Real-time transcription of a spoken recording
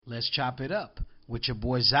Let's chop it up with your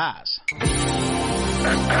boy Zaz. Hey,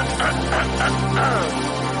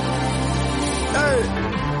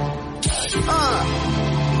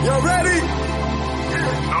 you ready?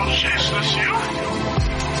 Oh shit, it's you?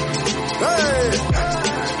 Hey,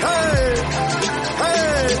 hey,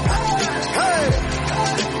 hey, hey,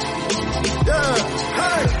 yeah,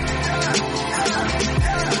 hey.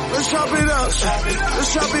 Let's chop it up. Let's chop it.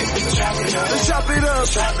 Let's chop it up.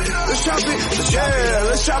 Let's chop it. Yeah,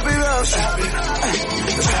 let's chop it up.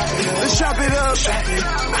 Let's chop it up.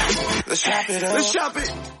 Let's chop it up. Let's chop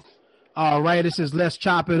it. All right, this is Let's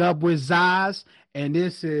Chop It Up with Zaz, and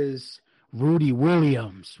this is Rudy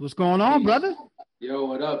Williams. What's going on, brother? Yo,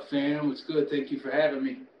 what up, fam? What's good? Thank you for having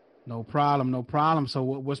me. No problem, no problem. So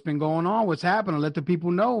what's been going on? What's happening? Let the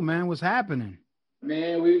people know, man. What's happening?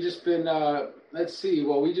 Man, we've just been, let's see.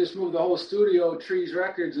 Well, we just moved the whole studio, Trees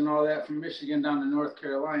Records and all that, from Michigan down to North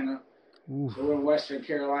Carolina. Ooh. So we're in Western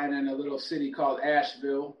Carolina in a little city called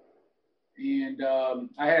Asheville. And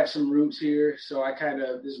I have some roots here, so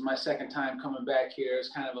this is my second time coming back here. It's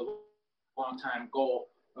kind of a long time goal.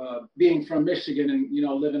 Being from Michigan and, you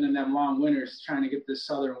know, living in them long winters, trying to get this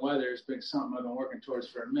southern weather has been something I've been working towards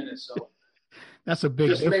for a minute. So that's a big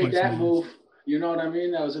just difference. Just made that man. move. You know what I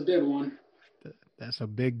mean? That was a big one. That's a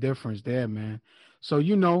big difference there, man. So,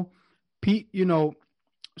 you know, Pete, you know,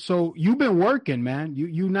 so you've been working, man.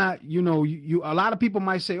 You not, you know, you a lot of people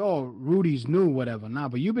might say, oh, Rudy's new, whatever. Nah,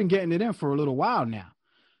 but you've been getting it in for a little while now.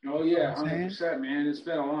 Oh yeah, 100%, man. It's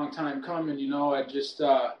been a long time coming. You know, I just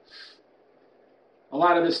a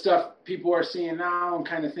lot of the stuff people are seeing now and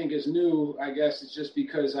kind of think is new. I guess it's just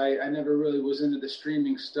because I never really was into the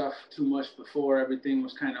streaming stuff too much before. Everything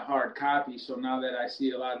was kind of hard copy. So now that I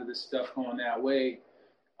see a lot of this stuff going that way,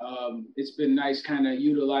 it's been nice kind of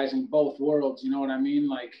utilizing both worlds, you know what I mean?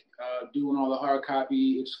 Like doing all the hard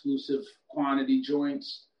copy exclusive quantity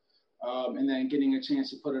joints, and then getting a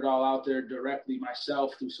chance to put it all out there directly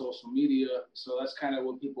myself through social media. So that's kind of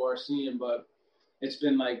what people are seeing. But it's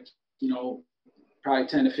been like, you know, probably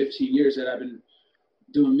 10 to 15 years that I've been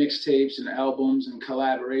doing mixtapes and albums and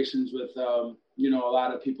collaborations with, you know, a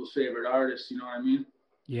lot of people's favorite artists, you know what I mean?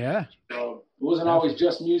 Yeah. So it wasn't always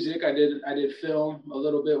just music. I did film a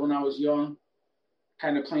little bit when I was young,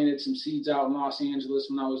 kind of planted some seeds out in Los Angeles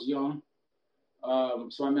when I was young.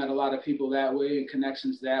 So I met a lot of people that way and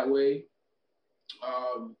connections that way.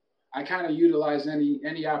 I kind of utilized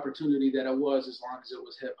any opportunity that it was, as long as it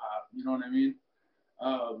was hip hop, you know what I mean?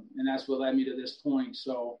 And that's what led me to this point.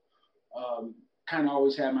 So kind of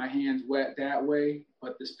always had my hands wet that way.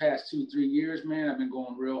 But this past 2-3 years, man, I've been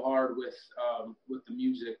going real hard with the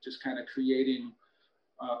music, just kind of creating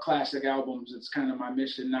classic albums. It's kind of my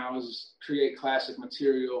mission now, is create classic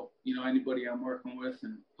material, you know, anybody I'm working with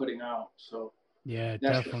and putting out. So yeah,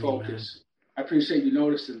 that's definitely, the focus. Man. I appreciate you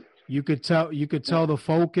noticing. You could tell the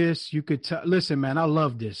focus. You could tell. Listen, man, I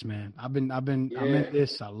love this, man. I'm in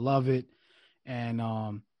this. I love it. And,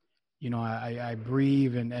 you know, I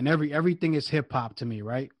breathe and everything is hip hop to me.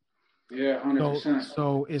 Right. Yeah. 100%.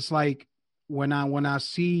 So it's like when I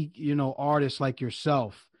see, you know, artists like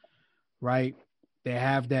yourself, right. They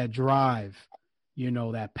have that drive, you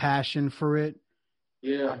know, that passion for it.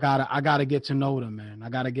 Yeah. I gotta get to know them, man. I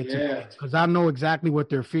gotta get to know them, because I know exactly what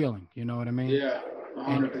they're feeling. You know what I mean? Yeah.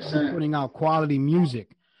 100%. And putting out quality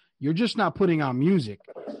music. You're just not putting out music.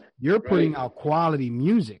 You're putting out quality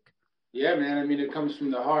music. Yeah, man. I mean, it comes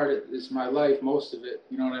from the heart. It's my life, most of it.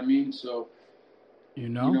 You know what I mean? So, you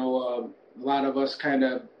know, a lot of us kind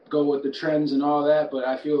of go with the trends and all that, but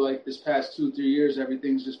I feel like this past 2-3 years,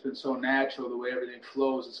 everything's just been so natural, the way everything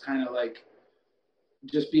flows. It's kind of like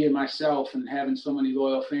just being myself, and having so many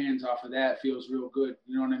loyal fans off of that feels real good.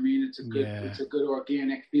 You know what I mean? It's a good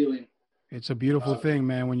organic feeling. It's a beautiful thing,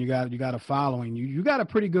 man. When you got a following, you got a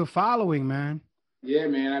pretty good following, man. Yeah,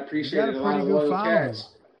 man. I appreciate it. A lot of loyal cats.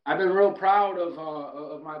 I've been real proud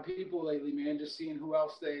of my people lately, man. Just seeing who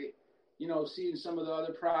else seeing some of the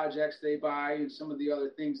other projects they buy and some of the other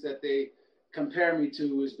things that they compare me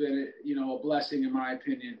to has been, you know, a blessing in my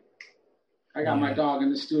opinion. I got my dog in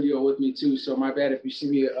the studio with me too, so my bad if you see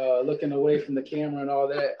me looking away from the camera and all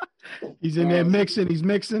that. He's in there mixing. He's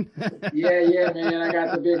mixing. yeah, man. I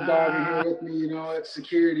got the big dog in here with me. You know, it's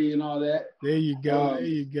security and all that. There you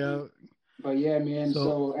go. But yeah, man.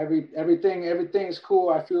 So everything is cool.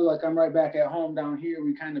 I feel like I'm right back at home down here.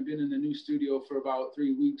 We kind of been in the new studio for about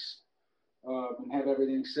 3 weeks, and have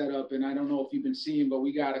everything set up. And I don't know if you've been seeing, but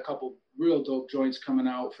we got a couple real dope joints coming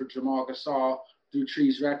out for Jamal Gasol through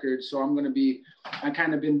Trees Records. So I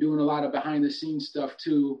kind of been doing a lot of behind the scenes stuff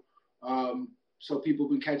too. So people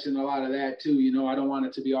been catching a lot of that too. You know, I don't want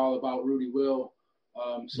it to be all about Rudy Will.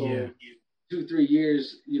 2-3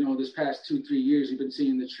 years, this past 2-3 years, you've been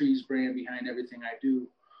seeing the Trees brand behind everything I do.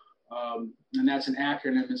 And that's an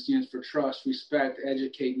acronym. It stands for trust, respect,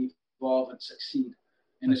 educate, evolve, and succeed.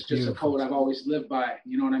 And That's it's just beautiful. a code I've always lived by.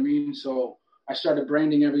 You know what I mean? So I started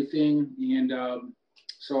branding everything. And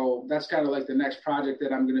so that's kind of like the next project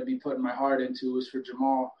that I'm going to be putting my heart into is for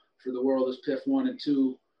Jamal, for The World is Piff 1 and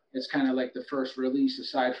 2. It's kind of like the first release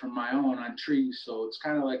aside from my own on Trees. So it's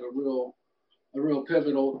kind of like a real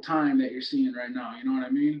pivotal time that you're seeing right now. You know what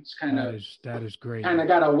I mean? It's kind of that is great. Kind of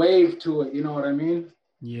got a wave to it. You know what I mean?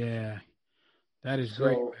 Yeah, that is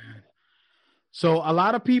great, man. So a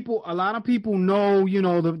lot of people know,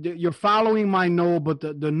 you're following my know, but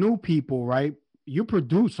the new people, right? You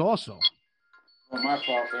produce also. Oh, my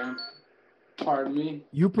fault, man. Pardon me.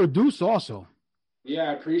 You produce also.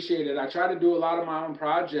 Yeah, I appreciate it. I try to do a lot of my own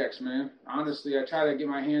projects, man. Honestly, I try to get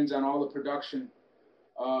my hands on all the production.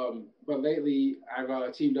 But lately,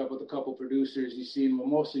 I've teamed up with a couple producers. You've seen, well,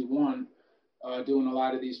 mostly one, doing a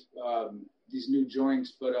lot of these new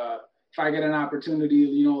joints. But if I get an opportunity,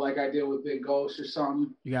 like I did with Big Ghost or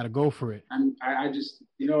something, you got to go for it. I just,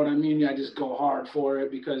 you know what I mean? I just go hard for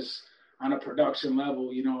it because on a production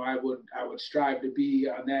level, I would strive to be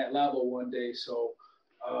on that level one day. So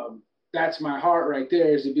that's my heart right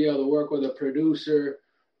there, is to be able to work with a producer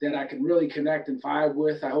that I can really connect and vibe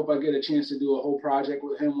with. I hope I get a chance to do a whole project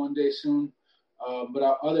with him one day soon. But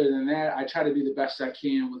other than that, I try to do the best I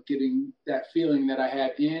can with getting that feeling that I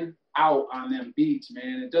have out on them beats,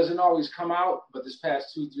 man. It doesn't always come out, but this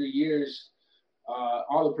past 2-3 years,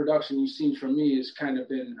 all the production you've seen from me has kind of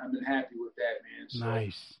been, I've been happy with that, man. So,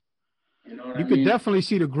 nice. You know what you I could mean? definitely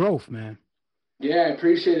see the growth, man. Yeah, I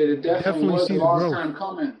appreciate it. It definitely was a long growth. time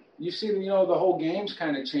coming. You see, the whole game's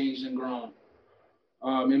kind of changed and grown.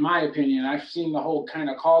 In my opinion, I've seen the whole kind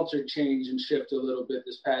of culture change and shift a little bit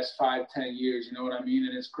this past 5-10 years. You know what I mean?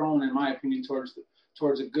 And it's grown, in my opinion,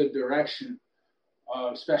 towards a good direction,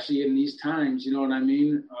 especially in these times. You know what I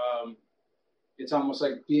mean? It's almost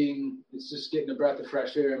like it's just getting a breath of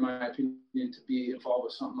fresh air, in my opinion, to be involved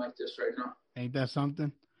with something like this right now. Ain't that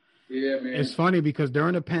something? Yeah, man. It's funny because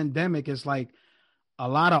during the pandemic, it's like a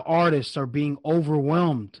lot of artists are being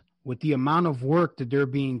overwhelmed with the amount of work that they're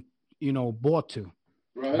being, brought to.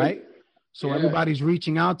 Right? So everybody's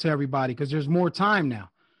reaching out to everybody because there's more time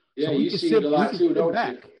now. Yeah, so you see it a lot too, don't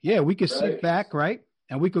you? Yeah, we could sit back, right?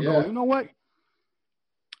 And we could go, you know what?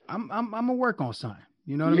 I'm gonna work on something.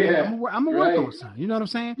 You know what I mean? I'm gonna work on something. You know what I'm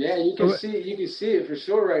saying? Yeah, you can see it for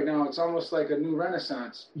sure right now. It's almost like a new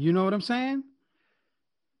renaissance. You know what I'm saying?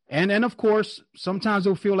 And of course, sometimes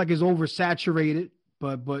it'll feel like it's oversaturated,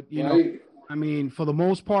 but you know, I mean, for the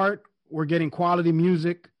most part, we're getting quality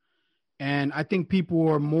music. And I think people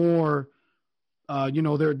are more,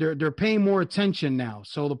 they're paying more attention now.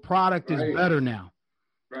 So the product is better now,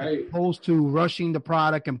 as opposed to rushing the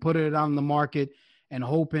product and putting it on the market and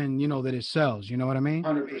hoping, that it sells. You know what I mean?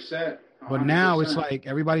 100%. But now it's like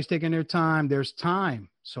everybody's taking their time. There's time,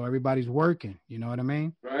 so everybody's working. You know what I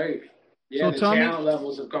mean? Right. Yeah. So the talent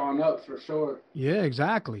levels have gone up for sure. Yeah,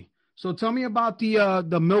 exactly. So tell me about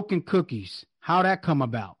the Milk and Cookies. How'd that come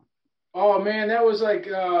about? Oh, man, that was like,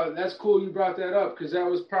 that's cool you brought that up because that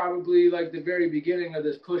was probably like the very beginning of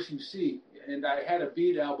this Push You See. And I had a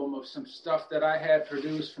beat album of some stuff that I had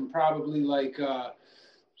produced from probably like,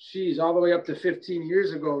 all the way up to 15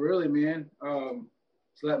 years ago, really, man.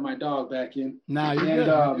 Let's let my dog back in. Nah,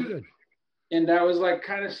 you're good. And that was like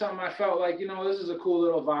kind of something I felt like, this is a cool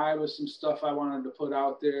little vibe with some stuff I wanted to put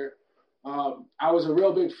out there. I was a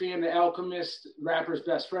real big fan of Alchemist Rapper's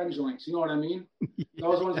Best Friend joints. You know what I mean? Yeah.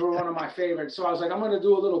 Those ones were one of my favorites. So I was like, I'm going to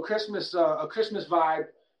do a little Christmas vibe.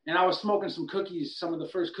 And I was smoking some cookies, some of the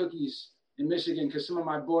first cookies in Michigan, because some of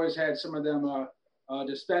my boys had some of them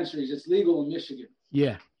dispensaries. It's legal in Michigan.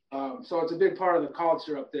 Yeah. So it's a big part of the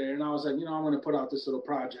culture up there. And I was like, I'm going to put out this little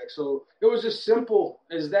project. So it was just simple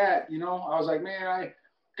as that, I was like, man, I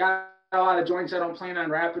got a lot of joints I don't plan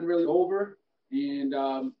on rapping really over. And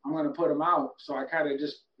I'm going to put them out. So I kind of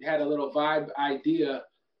just had a little vibe idea.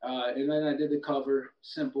 And then I did the cover,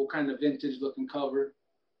 simple kind of vintage looking cover,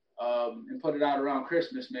 and put it out around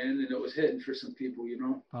Christmas, man. And it was hitting for some people,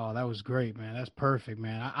 Oh, that was great, man. That's perfect,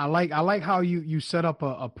 man. I like how you set up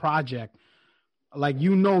a project. Like,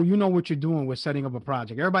 you know what you're doing with setting up a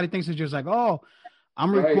project. Everybody thinks it's just like, oh,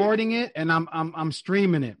 I'm recording it and I'm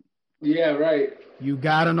streaming it. Yeah, right. You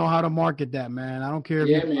got to know how to market that, man. I don't care if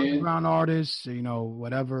you're an underground artist,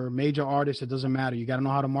 whatever, major artist, it doesn't matter. You got to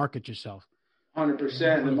know how to market yourself.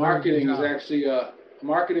 100%. The marketing is actually,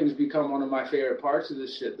 marketing's become one of my favorite parts of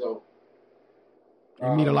this shit, though.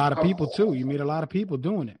 You meet a lot of people, too. You meet a lot of people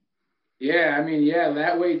doing it. Yeah, I mean, yeah,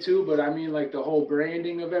 that way too. But I mean, like the whole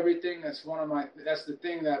branding of everything. That's the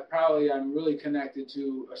thing that probably I'm really connected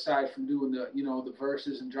to, aside from doing the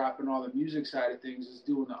verses and dropping all the music side of things, is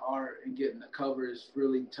doing the art and getting the covers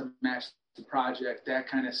really to match the project, that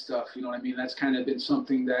kind of stuff. You know what I mean? That's kind of been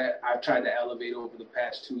something that I've tried to elevate over the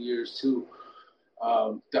past 2 years too.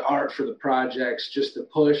 The art for the projects, just the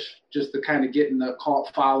push, just the kind of getting the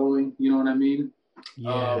cult following. You know what I mean?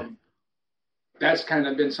 Yeah. That's kind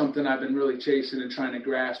of been something I've been really chasing and trying to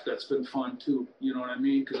grasp. That's been fun too. You know what I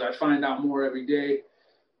mean? Because I find out more every day,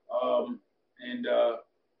 and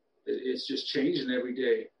it's just changing every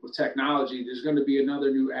day with technology. There's going to be another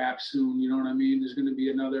new app soon. You know what I mean? There's going to be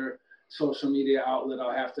another social media outlet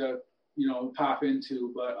I'll have to, pop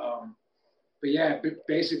into. But yeah,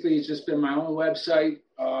 basically it's just been my own website,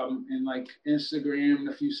 and like Instagram and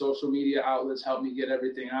a few social media outlets help me get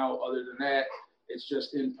everything out. Other than that, it's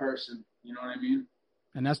just in person. You know what I mean?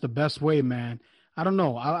 And that's the best way, man. I don't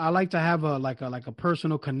know. I like to have a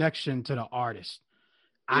personal connection to the artist.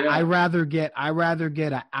 Yeah. I rather get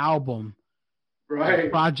an album, right, a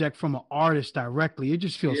project from an artist directly. It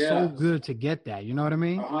just feels so good to get that. You know what I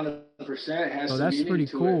mean? 100%. So that's pretty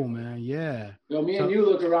cool, man. Yeah. Me and you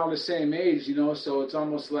look around the same age, so it's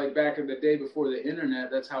almost like back in the day before the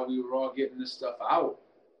internet. That's how we were all getting this stuff out.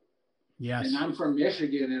 Yes. And I'm from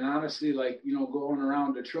Michigan, and honestly, going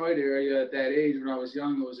around Detroit area at that age when I was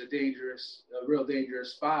young, it was a real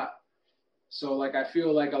dangerous spot. So, I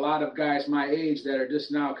feel like a lot of guys my age that are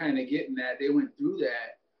just now kind of getting that, they went through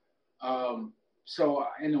that. So,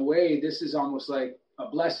 in a way, this is almost like a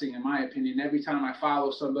blessing, in my opinion. Every time I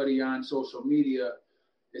follow somebody on social media,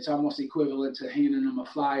 it's almost equivalent to handing them a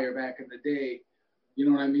flyer back in the day. You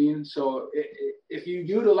know what I mean? So, if you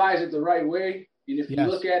utilize it the right way, and if you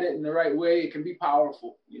look at it in the right way, it can be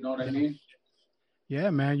powerful. You know what I mean? Yeah,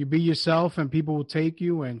 man. You be yourself and people will take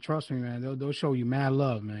you. And trust me, man, they'll show you mad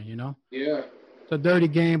love, man, Yeah. It's a dirty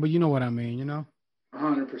game, but you know what I mean,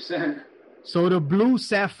 100%. So the Blue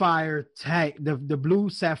Sapphire the Blue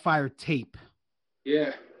Sapphire tape.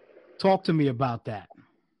 Yeah. Talk to me about that.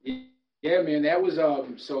 Yeah, man. That was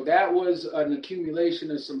that was an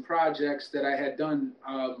accumulation of some projects that I had done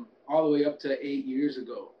all the way up to 8 years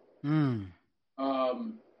ago.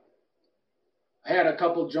 I had a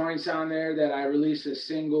couple joints on there that I released as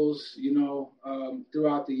singles,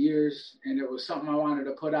 throughout the years, and it was something I wanted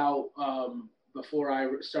to put out before I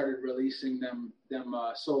started releasing them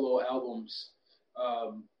solo albums.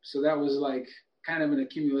 So that was like kind of an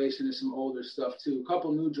accumulation of some older stuff too. A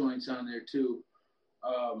couple new joints on there too,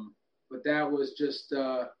 but that was just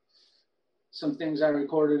some things I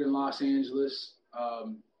recorded in Los Angeles.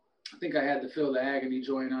 I think I had the Feel the Agony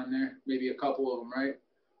joint on there, maybe a couple of them, right?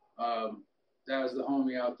 That was the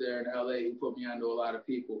homie out there in LA who put me onto a lot of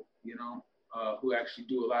people, who actually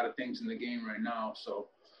do a lot of things in the game right now. So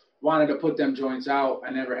wanted to put them joints out.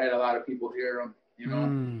 I never had a lot of people hear them,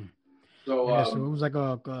 So, so it was like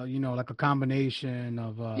a combination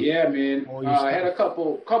of. Yeah, man. I had a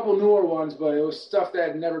couple newer ones, but it was stuff that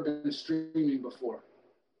had never been streaming before.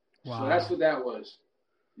 Wow. So that's what that was.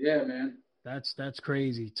 Yeah, man. That's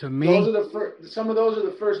crazy to me. Those are some of those are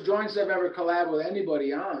the first joints I've ever collabed with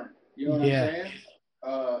anybody on. You know what I'm saying?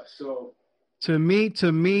 So to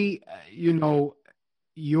me,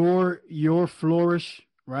 your flourish,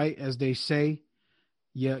 right? As they say,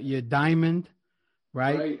 your diamond,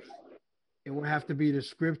 right? It will have to be the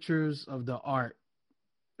scriptures of the art.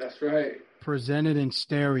 That's right. Presented in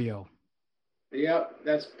stereo. Yep,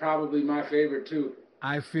 that's probably my favorite too.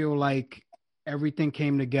 I feel like everything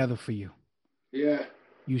came together for you. Yeah.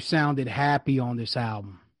 You sounded happy on this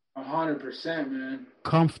album. 100%, man.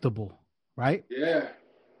 Comfortable, right? Yeah.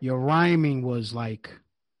 Your rhyming was like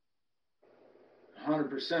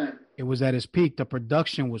 100%. It was at its peak. The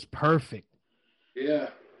production was perfect. Yeah.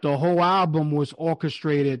 The whole album was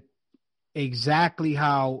orchestrated exactly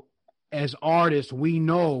how, as artists, we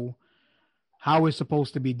know how it's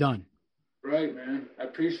supposed to be done. Right, man. I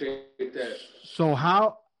appreciate that. So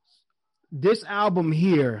how this album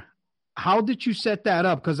here, how did you set that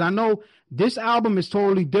up? Because I know this album is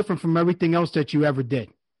totally different from everything else that you ever did.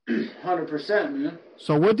 100%, man.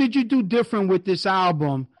 So what did you do different with this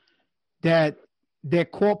album that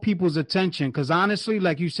caught people's attention? Because honestly,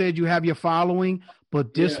 like you said, you have your following,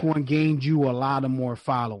 but this one gained you a lot of more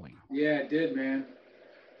following. Yeah, it did, man.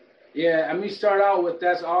 Yeah, I mean, start out with,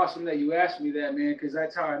 that's awesome that you asked me that, man, because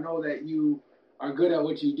that's how I know that you are good at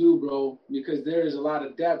what you do, bro, because there is a lot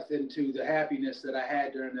of depth into the happiness that I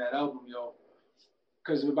had during that album, yo.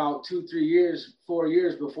 Because about 4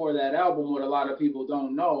 years before that album, what a lot of people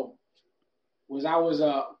don't know was I was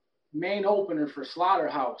a main opener for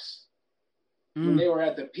Slaughterhouse when they were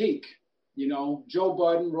at the peak. you know, Joe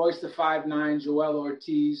Budden, Royce the 5'9", Joel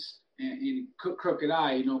Ortiz, and Crooked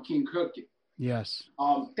Eye, you know, King Crooked. Yes.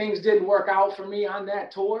 Things didn't work out for me on that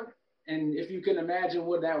tour. And if you can imagine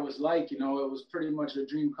what that was like, you know, it was pretty much a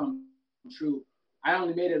dream come true. I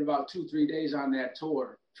only made it about 2-3 days on that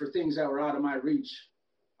tour for things that were out of my reach.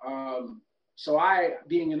 So I,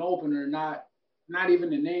 being an opener, not even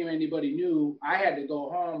the name anybody knew, I had to go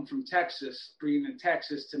home from Texas, being in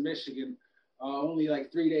Texas to Michigan, only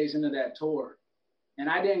like 3 days into that tour. And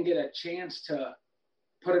I didn't get a chance to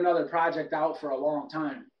put another project out for a long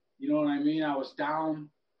time. You know what I mean? I was down.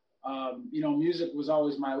 You know, music was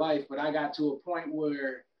always my life, but I got to a point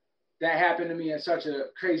where that happened to me at such a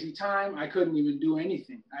crazy time. I couldn't even do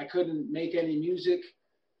anything. I couldn't make any music.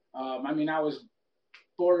 I mean, I was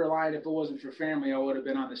borderline. If it wasn't for family, I would have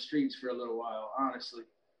been on the streets for a little while, honestly.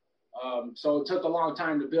 So it took a long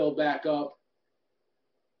time to build back up.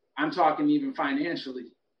 I'm talking even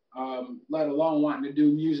financially, let alone wanting to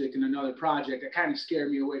do music in another project. It kind of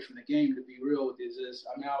scared me away from the game, to be real with this.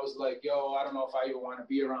 I mean, I was like, yo, I don't know if I even want to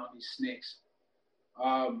be around these snakes.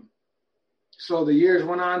 So the years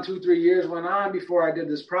went on, 2-3 years went on before I did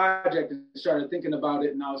this project and started thinking about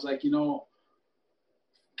it. And I was like, you know,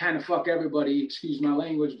 kind of fuck everybody, excuse my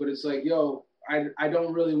language, but it's like, yo, I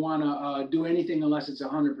don't really want to do anything unless it's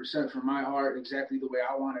 100% from my heart, exactly the way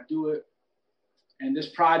I want to do it. And this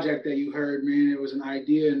project that you heard, man, it was an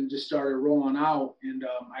idea and just started rolling out. And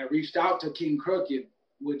I reached out to King Crooked,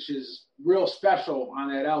 which is real special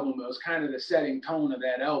on that album. It was kind of the setting tone of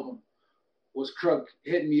that album. Was Crook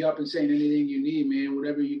hitting me up and saying, anything you need, man,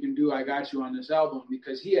 whatever you can do, I got you on this album.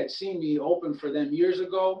 Because he had seen me open for them years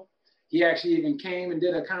ago. He actually even came and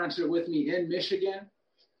did a concert with me in Michigan.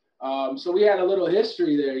 So we had a little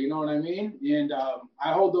history there, you know what I mean? And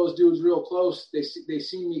I hold those dudes real close. They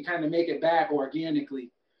see me kind of make it back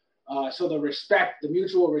organically. So the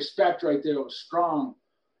mutual respect right there was strong.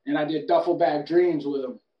 And I did Duffel Bag Dreams with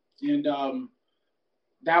them. And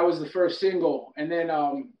that was the first single. And then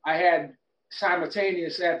I had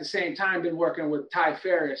simultaneous at the same time been working with Ty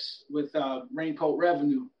Ferris with Raincoat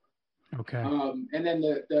Revenue. Okay. And then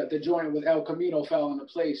the joint with El Camino fell into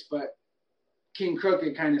place. But King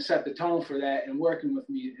Crooked kind of set the tone for that and working with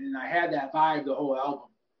me, and I had that vibe the whole album.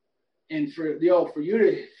 And for you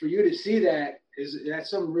to see that's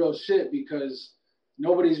some real shit, because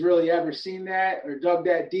nobody's really ever seen that or dug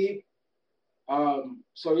that deep.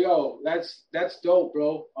 So that's dope,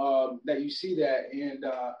 bro. That you see that, and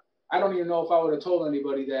I don't even know if I would have told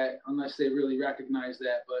anybody that unless they really recognized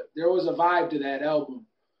that. But there was a vibe to that album,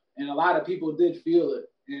 and a lot of people did feel it.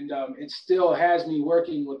 And it still has me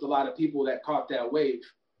working with a lot of people that caught that wave.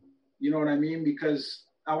 You know what I mean? Because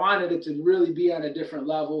I wanted it to really be on a different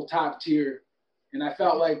level, top tier. And I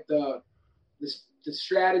felt like the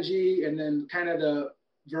strategy and then kind of the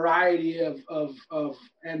variety of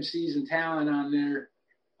MCs and talent on there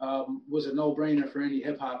was a no-brainer for any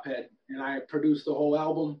hip-hop head. And I produced the whole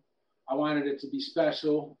album. I wanted it to be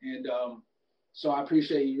special. And so I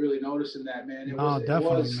appreciate you really noticing that, man.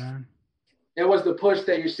 Definitely, man. It was the push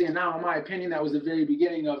that you're seeing now. In my opinion, that was the very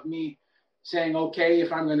beginning of me saying, okay,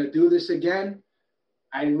 if I'm going to do this again,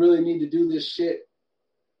 I really need to do this shit,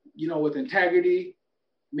 you know, with integrity,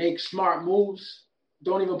 make smart moves,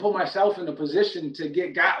 don't even put myself in a position to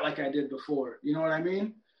get got like I did before. You know what I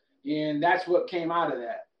mean? And that's what came out of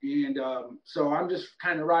that. And so I'm just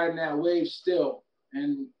kind of riding that wave still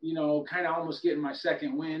and, you know, kind of almost getting my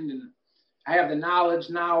second wind. And I have the knowledge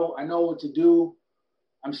now. I know what to do.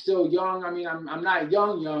 I'm still young. I mean, I'm not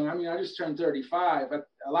young. I mean, I just turned 35.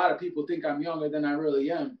 A lot of people think I'm younger than I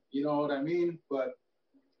really am. You know what I mean? But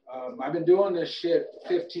I've been doing this shit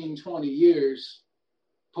 15, 20 years,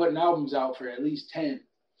 putting albums out for at least 10.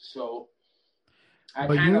 So I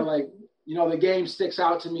kind of like, you know, the game sticks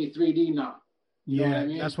out to me 3D now. You know what I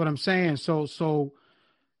mean? That's what I'm saying. So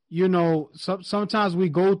you know, sometimes we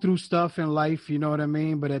go through stuff in life, you know what I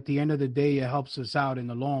mean? But at the end of the day, it helps us out in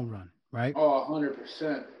the long run. Right? Oh,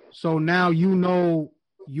 100%. So now you know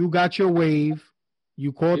you got your wave,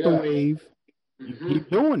 you caught the wave, you keep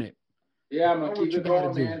doing it. Yeah, I'm gonna keep it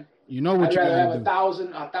going, man. You know what you gotta have a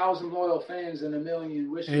thousand loyal fans than a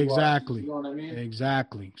million wishy-washy. Exactly. You know what I mean?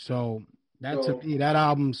 Exactly. So to me, that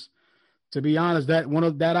album's, to be honest, that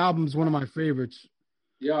album's one of my favorites.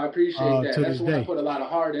 Yeah, I appreciate that. That's when I put a lot of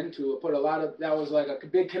heart into it. That was like a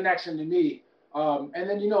big connection to me. And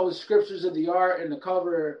then, you know, the scriptures of the art and the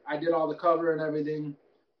cover, I did all the cover and everything.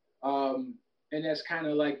 And that's kind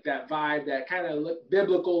of like that vibe, that kind of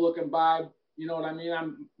biblical looking vibe. You know what I mean?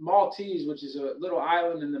 I'm Maltese, which is a little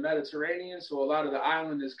island in the Mediterranean. So a lot of the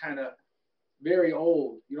island is kind of very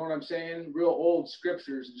old. You know what I'm saying? Real old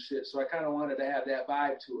scriptures and shit. So I kind of wanted to have that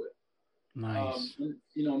vibe to it. Nice.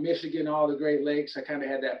 You know, Michigan, all the Great Lakes. I kind of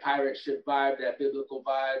had that pirate ship vibe, that biblical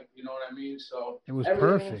vibe. You know what I mean? So It was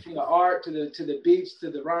everything perfect. from the art to the beats to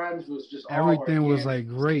the rhymes was just all Everything was organic.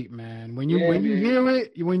 like great, man. When Yeah, you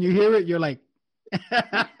man. hear it, you're like,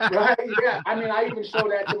 Right? Yeah. I mean, I even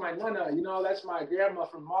showed that to my nana. You know, that's my grandma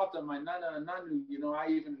from Malta, my nana and nanu. You know, I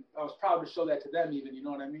was proud to show that to them. Even, you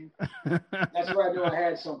know what I mean? That's where I knew I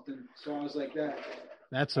had something. So I was like that.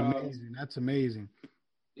 That's amazing. That's amazing.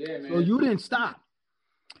 Yeah, man. So you didn't stop.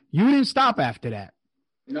 You didn't stop after that.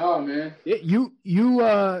 No, man. You're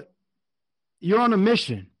on a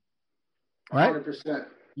mission, right? 100%.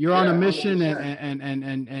 You're on a mission,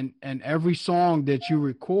 100%. and every song that you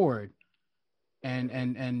record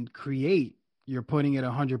and create, you're putting it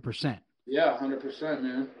 100%. Yeah, 100%,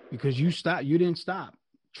 man. Because you didn't stop.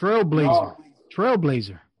 Trailblazer. No.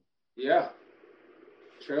 Trailblazer. Yeah.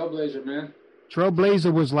 Trailblazer, man.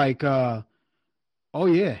 Trailblazer was like, oh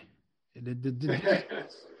yeah.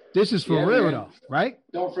 This is for real, man. Though, right?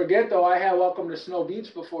 Don't forget, though, I had Welcome to Snow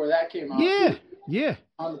Beach before that came out. Yeah, too. yeah.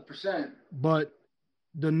 100%. But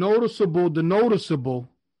the noticeable.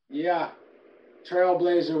 Yeah.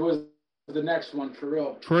 Trailblazer was the next one, for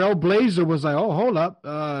real. Trailblazer was like, oh, hold up.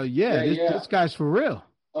 This guy's for real.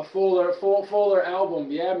 A fuller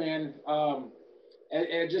album. Yeah, man.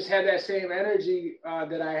 It just had that same energy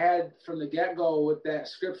that I had from the get-go with that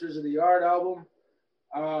Scriptures of the Yard album.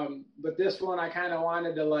 But this one I kind of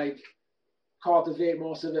wanted to like cultivate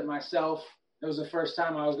most of it myself. It was the first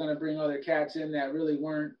time I was going to bring other cats in that really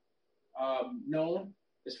weren't known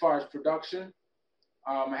as far as production.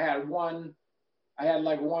 I had one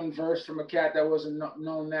verse from a cat that wasn't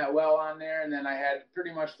known that well on there, and then I had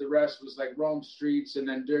pretty much the rest was like Rome Streets, and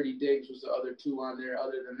then Dirty Digs was the other two on there.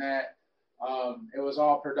 Other than that, it was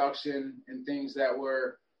all production and things that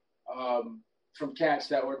were from cats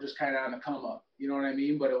that were just kind of on the come up. You know what I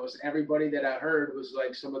mean? But it was everybody that I heard was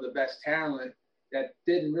like some of the best talent that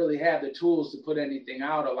didn't really have the tools to put anything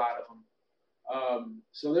out, a lot of them.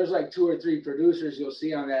 So there's like 2 or 3 producers you'll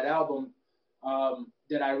see on that album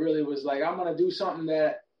that I really was like, I'm going to do something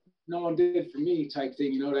that no one did for me type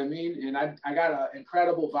thing. You know what I mean? And I got an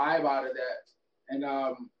incredible vibe out of that. And,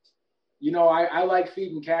 you know, I like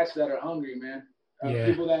feeding cats that are hungry, man.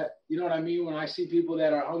 People that, you know what I mean? When I see people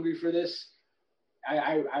that are hungry for this,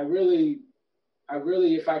 I really,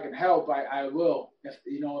 if I can help, I will. If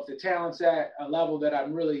the talent's at a level that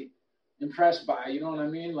I'm really impressed by, you know what I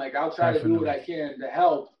mean? Like, I'll try to do what I can to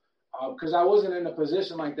help, because I wasn't in a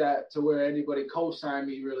position like that to where anybody co-signed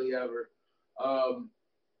me really ever.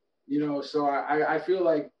 So I feel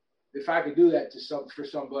like if I could do that for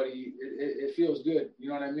somebody, it feels good. You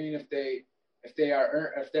know what I mean? If they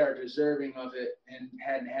are deserving of it and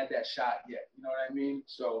hadn't had that shot yet, you know what I mean?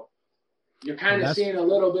 So. You're kind of seeing a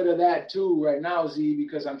little bit of that too right now, Z,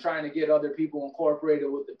 because I'm trying to get other people incorporated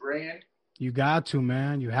with the brand. You got to,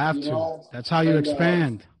 man. You have to. That's how you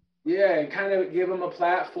expand. And kind of give them a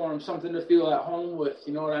platform, something to feel at home with.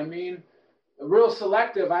 You know what I mean? Real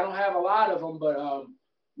selective. I don't have a lot of them, but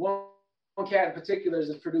one cat in particular is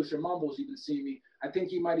the producer Mumbles. You can see me. I think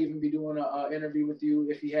he might even be doing an interview with you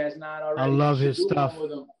if he has not already. I love his stuff.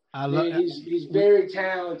 He's very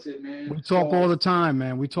talented, man. We talk all the time,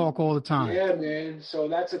 man. Yeah, man. So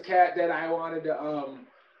that's a cat that I wanted to.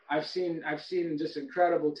 I've seen just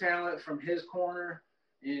incredible talent from his corner,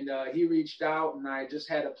 and he reached out, and I just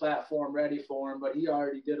had a platform ready for him, but he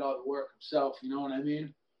already did all the work himself. You know what I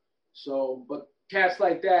mean? So, but cats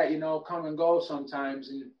like that, you know, come and go sometimes,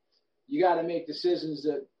 and you got to make decisions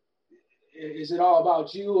that. Is it all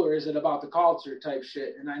about you or is it about the culture type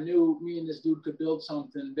shit? And I knew me and this dude could build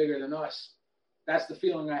something bigger than us. That's the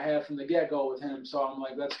feeling I had from the get-go with him. So I'm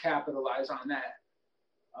like, let's capitalize on that.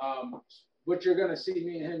 What you're going to see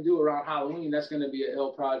me and him do around Halloween, that's going to be an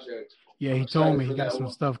ill project. Yeah, he told me he got some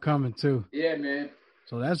stuff coming too. Yeah, man.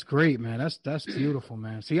 So that's great, man. That's beautiful,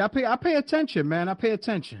 man. See, I pay attention, man. I pay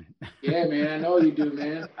attention. Yeah, man. I know you do,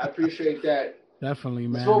 man. I appreciate that. Definitely,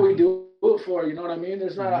 man. That's what we do it for. You know what I mean?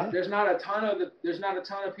 There's not a ton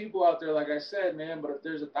of people out there, like I said, man. But if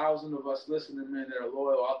there's 1,000 of us listening, man, that are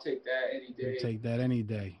loyal, I'll take that any day. You take that any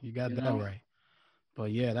day. You got that right.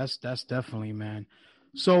 But yeah, that's definitely, man.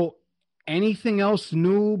 So, anything else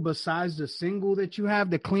new besides the single that you have,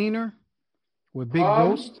 The Cleaner, with Big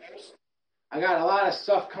Ghost? I got a lot of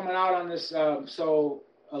stuff coming out on this. So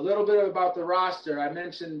a little bit about the roster. I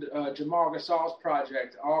mentioned Jamal Gasol's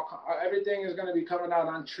project. Everything is going to be coming out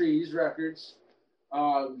on Trees Records.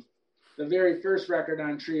 The very first record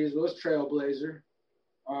on Trees was Trailblazer.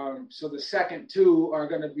 So the second 2 are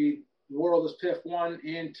going to be The World is Piff 1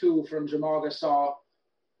 and 2 from Jamal Gasol.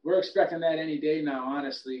 We're expecting that any day now,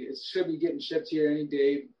 honestly. It should be getting shipped here any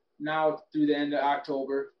day, now through the end of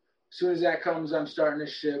October. As soon as that comes, I'm starting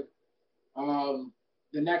to ship.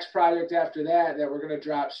 The next project after that we're going to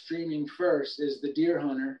drop streaming first is The Deer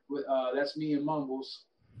Hunter. That's me and Mumbles.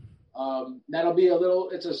 That'll be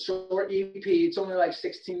it's a short EP. It's only like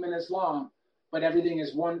 16 minutes long, but everything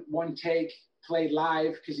is one take played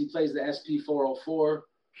live because he plays the SP404.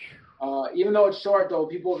 Even though it's short, though,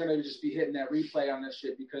 people are going to just be hitting that replay on this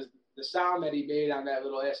shit because the sound that he made on that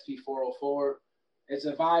little SP404, it's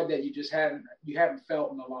a vibe that you haven't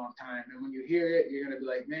felt in a long time. And when you hear it, you're going to be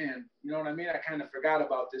like, man, you know what I mean? I kind of forgot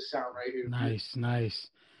about this sound right here. Nice.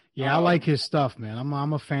 Yeah, I like his stuff, man.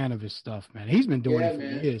 I'm a fan of his stuff, man. He's been doing it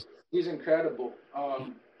for years. He's incredible.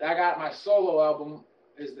 I got my solo album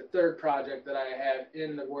is the third project that I have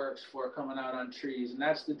in the works for coming out on Trees. And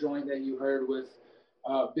that's the joint that you heard with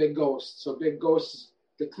Big Ghost. So Big Ghost,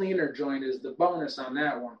 the cleaner joint is the bonus on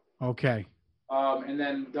that one. Okay. And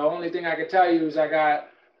then the only thing I can tell you is I got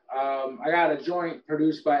a joint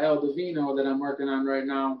produced by El Divino that I'm working on right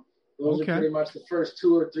now. Those are pretty much the first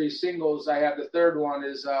 2 or 3 singles. I have the third one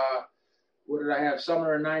is what did I have?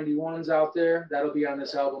 Summer of 91's out there. That'll be on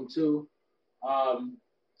this album too.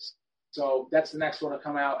 So that's the next one to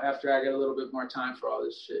come out after I get a little bit more time for all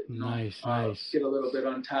this shit. You know? Nice. Get a little bit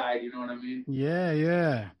untied. You know what I mean?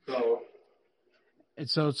 Yeah. So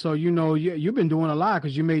So you know you've been doing a lot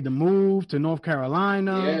because you made the move to North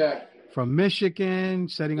Carolina. Yeah. From Michigan,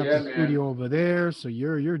 setting up the studio over there. So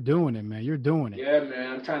you're doing it, man. You're doing it. Yeah,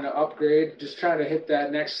 man. I'm trying to upgrade, just trying to hit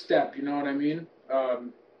that next step. You know what I mean?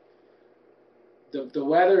 The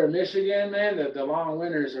weather in Michigan, man, the long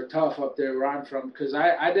winters are tough up there where I'm from because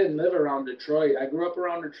I didn't live around Detroit. I grew up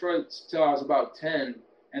around Detroit till I was about 10.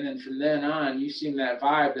 And then from then on, you seen that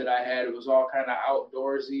vibe that I had. It was all kind of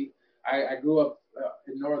outdoorsy. I grew up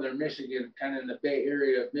in northern Michigan, kind of in the Bay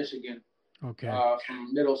Area of Michigan. Okay.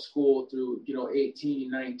 From middle school through, 18,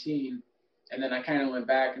 19. And then I kind of went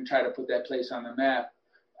back and tried to put that place on the map.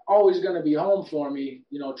 Always going to be home for me,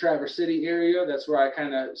 Traverse City area. That's where I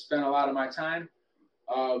kind of spent a lot of my time.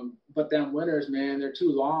 But them winters, man, they're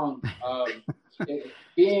too long.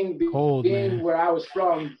 Being cold, man. Where I was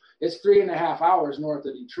from, it's 3.5 hours north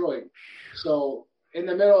of Detroit. So in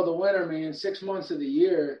the middle of the winter, man, 6 months of the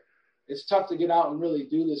year, it's tough to get out and really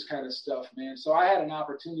do this kind of stuff, man. So I had an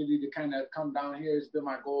opportunity to kind of come down here. It's been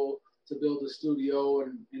my goal to build a studio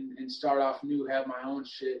and start off new, have my own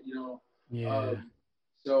shit, Yeah.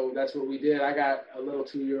 So that's what we did. I got a little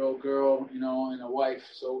 2-year-old girl, and a wife.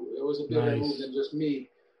 So it was a bigger move than just me.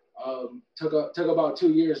 Took about 2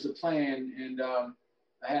 years to plan, and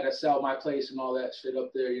I had to sell my place and all that shit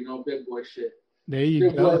up there, big boy shit. There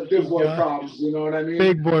you go. Big boy problems, you know what I mean?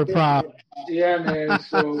 Big boy problems. Yeah, man.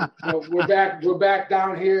 So we're back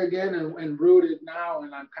down here again and rooted now,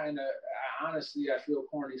 and I'm kind of honestly, I feel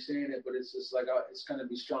corny saying it, but it's just like it's gonna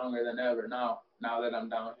be stronger than ever now that I'm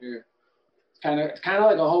down here. It's kind of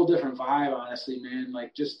like a whole different vibe, honestly, man.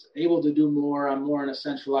 Like just able to do more. I'm more in a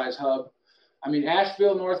centralized hub. I mean,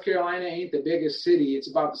 Asheville, North Carolina ain't the biggest city. It's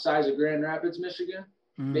about the size of Grand Rapids, Michigan,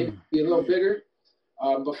 maybe a little bigger.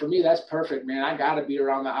 But for me, that's perfect, man. I got to be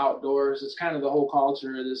around the outdoors. It's kind of the whole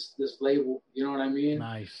culture of this label. You know what I mean?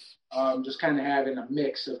 Nice. Just kind of having a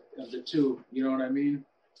mix of the two. You know what I mean?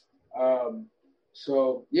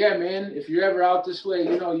 So, yeah, man, if you're ever out this way,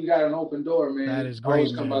 you got an open door, man. That is great,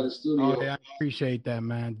 always come by the studio. Oh, yeah, I appreciate that,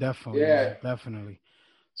 man. Definitely. Yeah. Man. Definitely.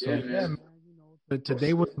 So, yeah, man.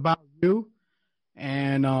 Today was about you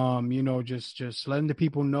and, just letting the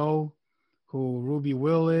people know who Ruby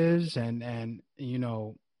Will is and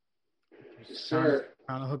sure.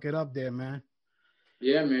 Trying to hook it up there, man.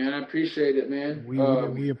 Yeah, man, I appreciate it, man.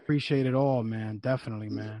 We appreciate it all, man. Definitely,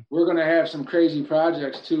 man. We're gonna have some crazy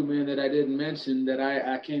projects too, man, that I didn't mention that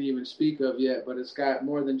I can't even speak of yet. But it's got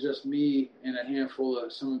more than just me and a handful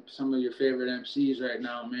of some of your favorite MCs right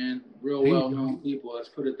now, man. Real well-known people. Let's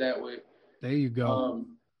put it that way. There you go.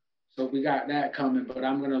 So we got that coming, but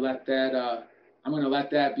I'm gonna let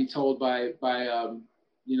that be told by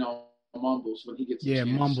Mumbles when he gets a chance.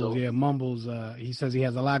 Mumbles. He says he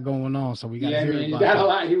has a lot going on, so we got to hear man, about he got a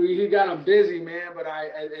lot. He got him busy, man. But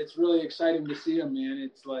it's really exciting to see him, man.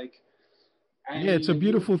 It's like, it's a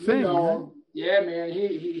beautiful thing. Man. Yeah, man.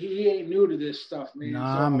 He ain't new to this stuff, man.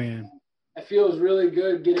 Nah, man. It feels really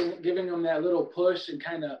good giving him that little push and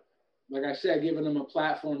kind of, like I said, giving him a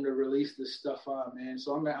platform to release this stuff on, man.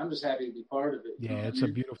 So I'm just happy to be part of it. Yeah, it's a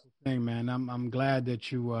beautiful thing, man. I'm glad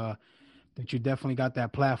that you definitely got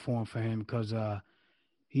that platform for him because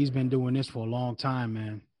he's been doing this for a long time,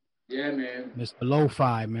 man. Yeah, man. Mr.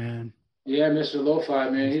 Lo-Fi, man. Yeah, Mr. Lo-Fi,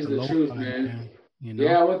 man. He's the truth, man.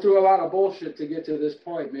 Yeah, I went through a lot of bullshit to get to this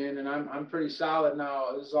point, man, and I'm pretty solid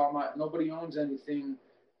now. This is all nobody owns anything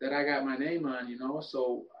that I got my name on,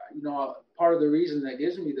 So, part of the reason that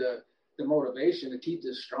gives me the motivation to keep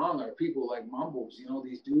this strong are people like Mumbles,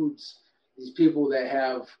 these dudes, these people that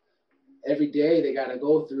have every day they got to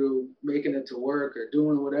go through making it to work or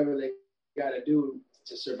doing whatever they got to do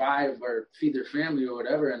to survive or feed their family or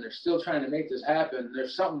whatever, and they're still trying to make this happen.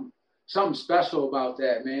 There's something special about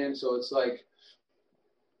that, man. So it's like,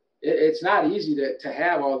 it's not easy to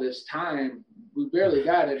have all this time. We barely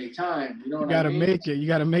got any time. You got to make it. You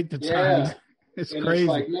got to make the time. Yeah. It's and crazy. It's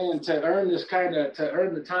like, man, to earn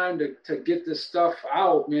the time to get this stuff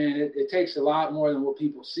out, man, it takes a lot more than what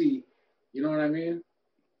people see. You know what I mean?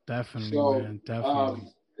 Definitely, so, man.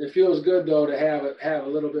 Definitely. It feels good though to have a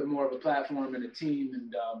little bit more of a platform and a team,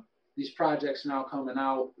 and these projects now coming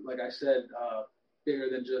out, like I said, bigger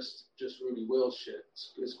than just Rudy Will shit.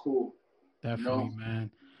 It's cool. Definitely, man.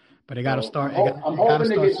 But they got to start. I'm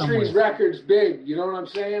hoping to get Trees Records big. You know what I'm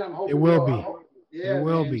saying? I'm hoping it will be. Yeah, it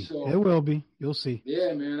will man, be. So, it will be. You'll see.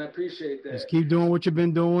 Yeah, man. I appreciate that. Just keep doing what you've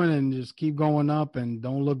been doing and just keep going up and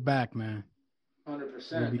don't look back, man.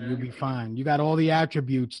 100%. You'll be fine. You got all the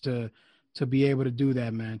attributes to be able to do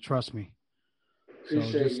that, man. Trust me.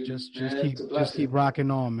 Appreciate so just keep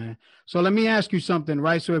rocking on, man. So let me ask you something,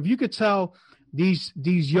 right? So if you could tell these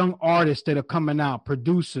young artists that are coming out,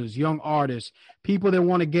 producers, young artists, people that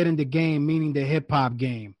want to get in the game, meaning the hip hop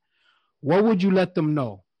game, what would you let them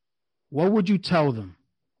know? What would you tell them?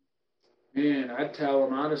 Man, I'd tell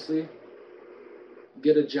them, honestly,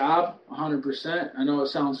 get a job, 100%. I know it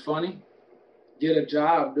sounds funny. Get a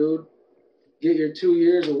job, dude. Get your 2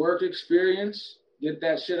 years of work experience. Get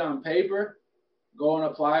that shit on paper. Go and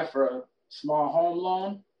apply for a small home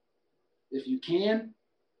loan if you can,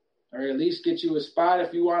 or at least get you a spot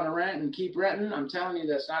if you want to rent and keep renting. I'm telling you,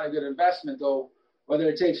 that's not a good investment, though. Whether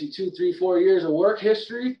it takes you 2, 3, 4 years of work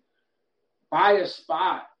history, buy a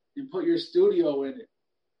spot and put your studio in it.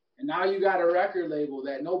 And now you got a record label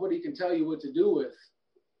that nobody can tell you what to do with.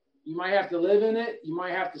 You might have to live in it. You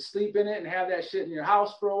might have to sleep in it and have that shit in your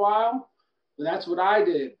house for a while. But that's what I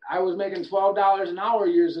did. I was making $12 an hour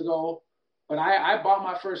years ago, but I bought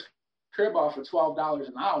my first crib off for $12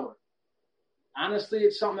 an hour. Honestly,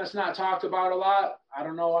 it's something that's not talked about a lot. I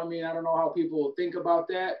don't know. I don't know how people think about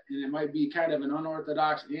that, and it might be kind of an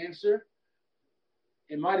unorthodox answer.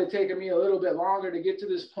 It might have taken me a little bit longer to get to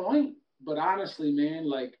this point, but honestly, man,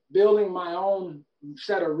 like building my own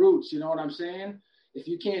set of roots, you know what I'm saying? If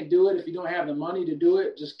you can't do it, if you don't have the money to do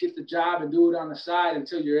it, just get the job and do it on the side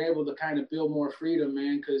until you're able to kind of build more freedom,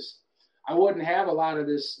 man. Because I wouldn't have a lot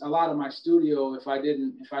of my studio if I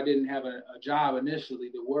didn't have a job initially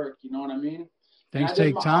to work. You know what I mean? Things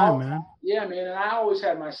take time, man. Yeah, man. And I always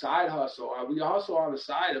had my side hustle. We hustle on the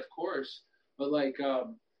side, of course, but like,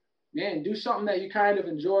 man, do something that you kind of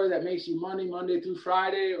enjoy that makes you money Monday through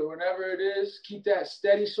Friday or whatever it is. Keep that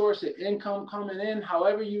steady source of income coming in.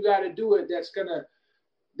 However you got to do it, that's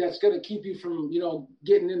gonna keep you from,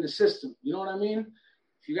 getting in the system. You know what I mean?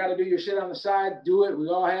 If you got to do your shit on the side, do it. We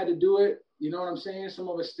all had to do it. You know what I'm saying? Some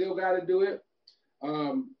of us still got to do it.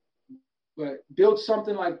 But build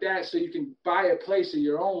something like that so you can buy a place of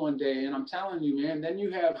your own one day. And I'm telling you, man, then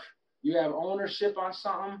you have ownership on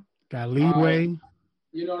something. Got leeway.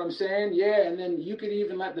 You know what I'm saying? Yeah, and then you could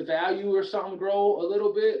even let the value or something grow a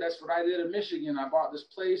little bit. That's what I did in Michigan. I bought this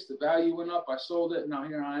place. The value went up. I sold it. Now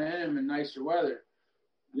here I am in nicer weather.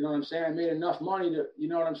 You know what I'm saying? I made enough money to, you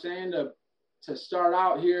know what I'm saying, to start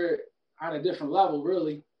out here on a different level,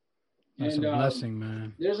 really. That's a blessing,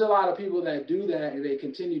 man. There's a lot of people that do that, and they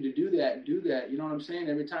continue to do that. You know what I'm saying?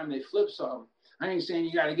 Every time they flip something. I ain't saying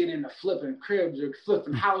you got to get into flipping cribs or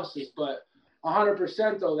flipping houses, but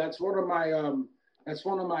 100% though, that's one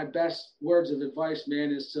of my best words of advice,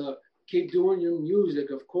 man, is to keep doing your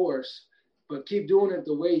music, of course, but keep doing it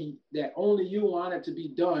the way that only you want it to be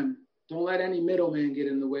done. Don't let any middleman get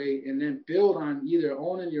in the way, and then build on either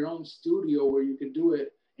owning your own studio where you can do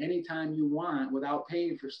it anytime you want without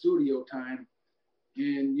paying for studio time.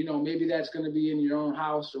 And, maybe that's going to be in your own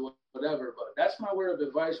house or whatever, but that's my word of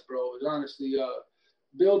advice, bro, is honestly,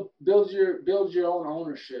 build your own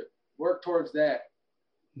ownership. Work towards that.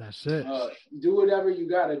 That's it. Do whatever you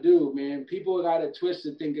got to do, man. People got it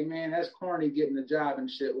twisted thinking, man, that's corny getting a job and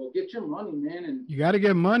shit. Well, get your money, man. And you got to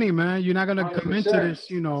get money, man. You're not going to 100%. come into this,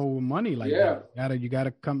 money like that. You got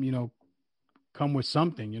to come with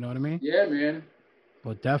something, you know what I mean? Yeah, man.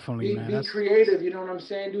 But definitely, be creative, you know what I'm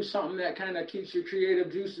saying? Do something that kind of keeps your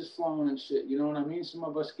creative juices flowing and shit, you know what I mean? Some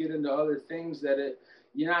of us get into other things that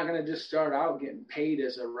you're not going to just start out getting paid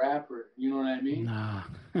as a rapper, you know what I mean? Nah.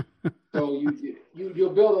 So you'll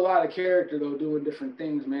build a lot of character, though, doing different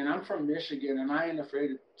things, man. I'm from Michigan, and I ain't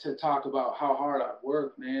afraid to talk about how hard I've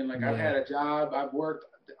worked, man. Like, I've had a job. I've worked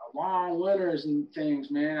long winters and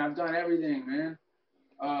things, man. I've done everything, man.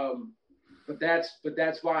 But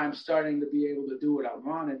that's why I'm starting to be able to do what I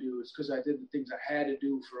want to do. It's because I did the things I had to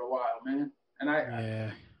do for a while, man. And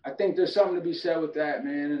I think there's something to be said with that,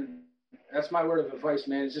 man. And that's my word of advice,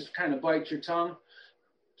 man. It's just kind of bite your tongue.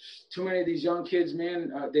 Too many of these young kids,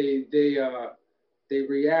 man, they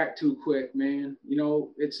react too quick, man. You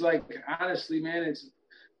know, it's like, honestly, man,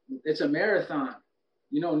 it's a marathon.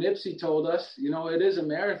 You know, Nipsey told us, you know, it is a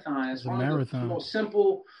marathon. It's one of the most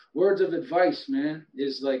simple words of advice, man,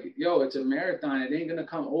 is like, yo, it's a marathon. It ain't going to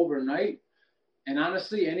come overnight. And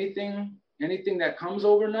honestly, anything that comes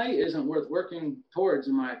overnight isn't worth working towards,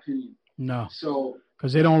 in my opinion. No. So,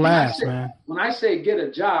 because they don't last, man. When I say get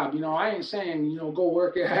a job, you know, I ain't saying, you know, go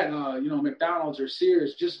work at, you know, McDonald's or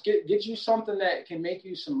Sears. Just get you something that can make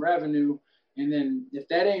you some revenue. And then if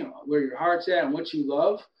that ain't where your heart's at and what you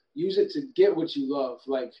love, use it to get what you love.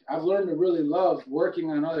 Like, I've learned to really love working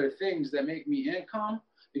on other things that make me income,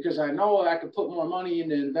 because I know I could put more money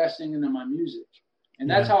into investing into my music. And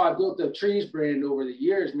that's how I built the Trees brand over the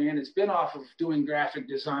years, man. It's been off of doing graphic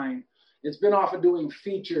design. It's been off of doing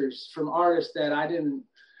features from artists that I didn't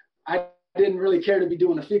really care to be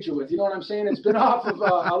doing a feature with. You know what I'm saying? It's been off of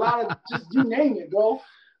a lot of, just you name it, bro.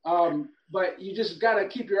 But you just got to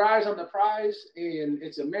keep your eyes on the prize, and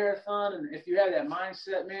it's a marathon. And if you have that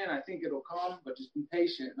mindset, man, I think it'll come, but just be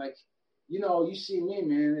patient. Like, you know, you see me,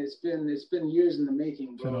 man, it's been years in the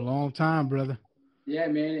making, bro. It's been a long time, brother. Yeah,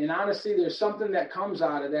 man. And honestly, there's something that comes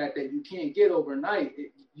out of that you can't get overnight.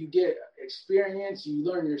 You get experience, you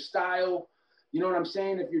learn your style. You know what I'm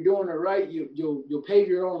saying? If you're doing it right, you'll pave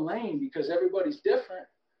your own lane, because everybody's different.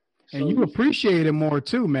 And you appreciate it more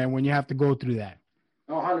too, man, when you have to go through that.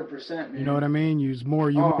 100%, man. You know what I mean? You more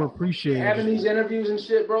appreciate it. Having these interviews and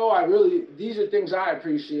shit, bro, these are things I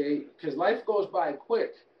appreciate, because life goes by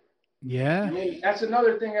quick. Yeah. I mean, that's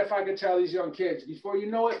another thing, if I could tell these young kids, before you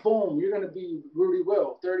know it, boom, you're going to be Rudy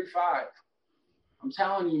Will, 35. I'm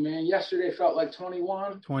telling you, man, yesterday felt like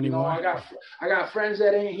 21. 21. You know, I got friends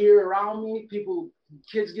that ain't here around me.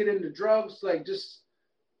 Kids get into drugs. Like, just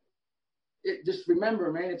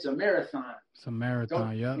remember, man, it's a marathon. It's a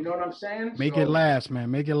marathon, yeah. You know what I'm saying? Make it last,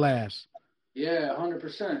 man. Make it last. Yeah,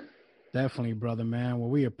 100%. Definitely, brother, man. Well,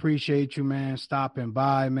 we appreciate you, man, stopping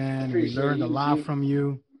by, man. We learned a lot from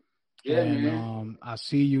you. Yeah, and, man. I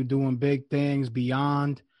see you doing big things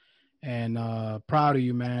beyond, and proud of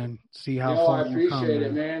you, man. See how far you come. I appreciate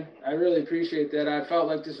it, man. I really appreciate that. I felt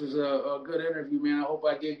like this was a good interview, man. I hope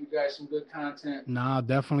I gave you guys some good content. Nah,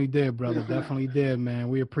 definitely did, brother. Definitely did, man.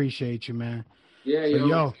 We appreciate you, man. Yeah, so,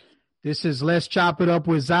 yo, this is Let's Chop It Up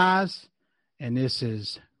with Zaz, and this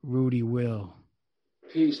is Rudy Will.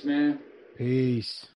 Peace, man. Peace.